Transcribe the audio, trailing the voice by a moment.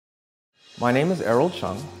My name is Errol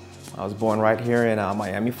Chung. I was born right here in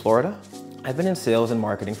Miami, Florida. I've been in sales and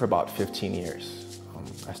marketing for about 15 years.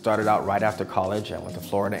 I started out right after college. I went to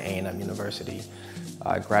Florida A&M University.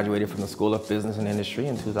 I graduated from the School of Business and Industry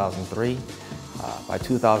in 2003. By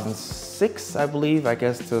 2006, I believe,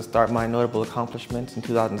 to start my notable accomplishments, in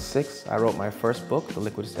 2006, I wrote my first book, The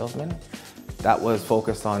Liquid Salesman. That was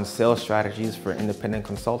focused on sales strategies for independent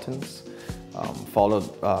consultants.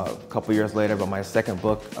 Followed a couple years later by my second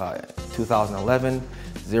book, 2011,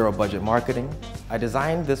 Zero Budget Marketing. I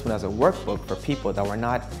designed this one as a workbook for people that were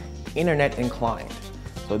not internet inclined.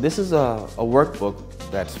 So this is a workbook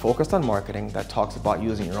that's focused on marketing, that talks about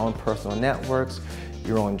using your own personal networks,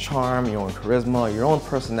 your own charm, your own charisma, your own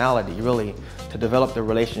personality, really, to develop the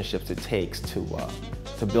relationships it takes to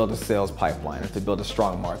build a sales pipeline and to build a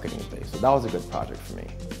strong marketing base. So that was a good project for me.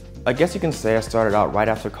 I guess you can say I started out right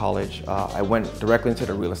after college. I went directly into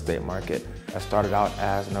the real estate market. I started out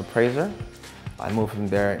as an appraiser. I moved from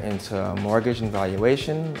there into mortgage and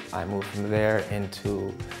valuation. I moved from there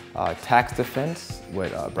into tax defense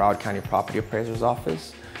with Broward County Property Appraiser's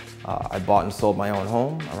Office. I bought and sold my own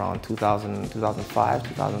home around 2005,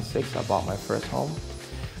 2006. I bought my first home.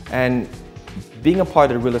 And being a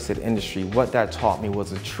part of the real estate industry, what that taught me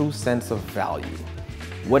was a true sense of value.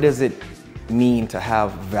 What does it mean to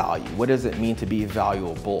have value? What does it mean to be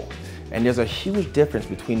valuable? And there's a huge difference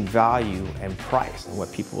between value and price and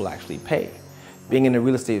what people will actually pay. Being in the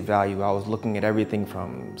real estate value, I was looking at everything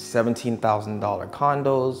from $17,000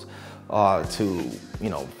 condos to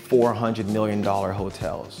 $400 million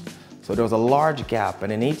hotels. So there was a large gap,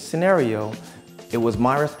 and in each scenario, it was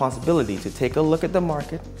my responsibility to take a look at the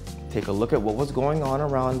market, take a look at what was going on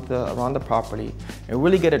around the property, and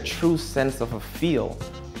really get a true sense of a feel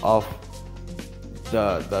of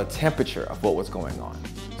the temperature of what was going on.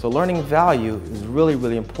 So learning value is really,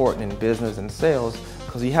 really important in business and sales,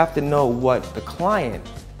 because you have to know what the client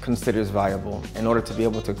considers valuable in order to be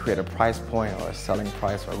able to create a price point or a selling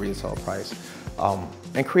price or a resale price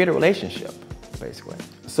and create a relationship, basically.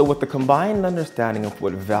 So with the combined understanding of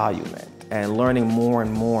what value meant and learning more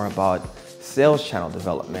and more about sales channel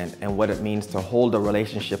development and what it means to hold a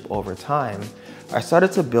relationship over time, I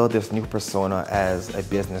started to build this new persona as a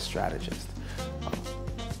business strategist.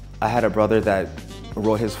 I had a brother that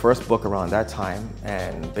wrote his first book around that time,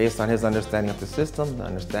 and based on his understanding of the system,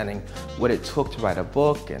 understanding what it took to write a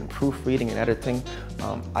book and proofreading and editing,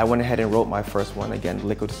 I went ahead and wrote my first one, again,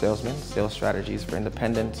 Liquid Salesman, Sales Strategies for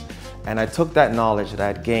Independents. And I took that knowledge that I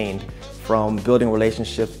had gained from building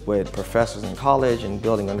relationships with professors in college and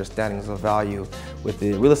building understandings of value with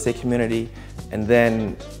the real estate community, and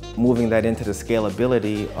then moving that into the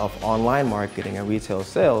scalability of online marketing and retail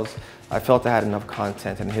sales. I felt I had enough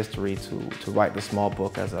content and history to write the small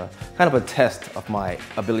book as a kind of a test of my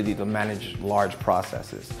ability to manage large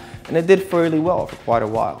processes. And it did fairly well for quite a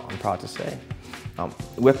while, I'm proud to say.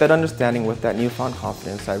 With that understanding, with that newfound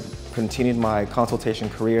confidence, I continued my consultation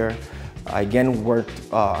career. I again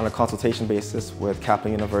worked on a consultation basis with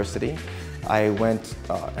Kaplan University. I went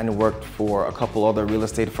and worked for a couple other real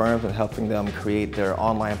estate firms and helping them create their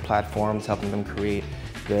online platforms, helping them create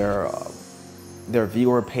their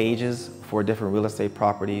viewer pages for different real estate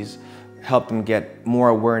properties, help them get more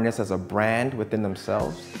awareness as a brand within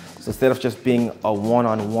themselves. So instead of just being a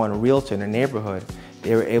one-on-one realtor in a neighborhood,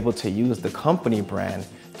 they were able to use the company brand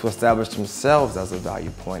to establish themselves as a value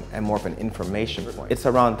point and more of an information point. It's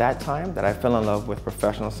around that time that I fell in love with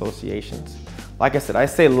professional associations. Like I said, I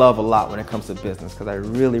say love a lot when it comes to business because I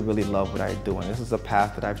really, really love what I do. And this is a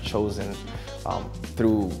path that I've chosen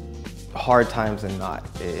through hard times and not.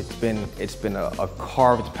 It's been a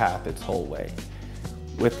carved path its whole way.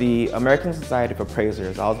 With the American Society of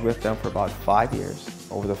Appraisers, I was with them for about 5 years.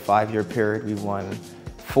 Over the 5-year period, we won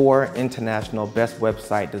 4 international Best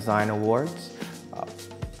Website Design Awards.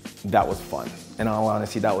 That was fun. In all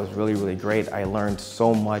honesty, that was really, really great. I learned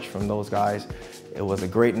so much from those guys. It was a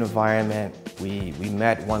great environment. We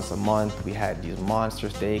met once a month. We had these monster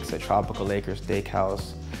steaks at Tropical Acres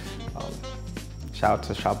Steakhouse. Shout out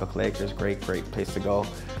to Tropical Acres, great place to go.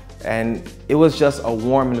 And it was just a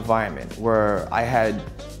warm environment where I had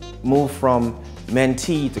moved from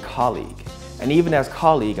mentee to colleague. And even as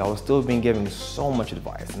colleague, I was still being given so much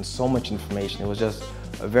advice and so much information. It was just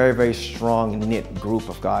a very, very strong knit group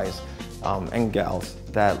of guys and gals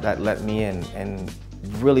that let me in and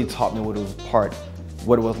really taught me what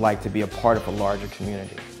it was like to be a part of a larger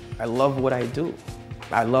community. I love what I do.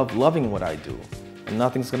 I love loving what I do, and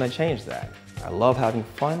nothing's gonna change that. I love having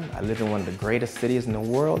fun. I live in one of the greatest cities in the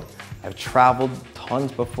world. I've traveled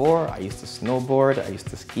tons before. I used to snowboard, I used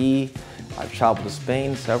to ski. I've traveled to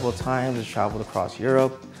Spain several times. I've traveled across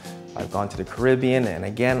Europe. I've gone to the Caribbean, and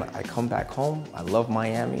again, I come back home. I love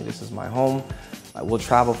Miami. This is my home. I will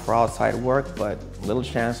travel for outside work, but little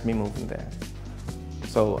chance of me moving there.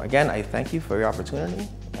 So again, I thank you for your opportunity,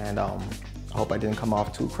 and I hope I didn't come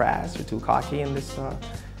off too crass or too cocky in this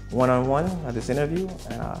one-on-one, this interview,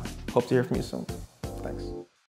 and hope to hear from you soon. Thanks.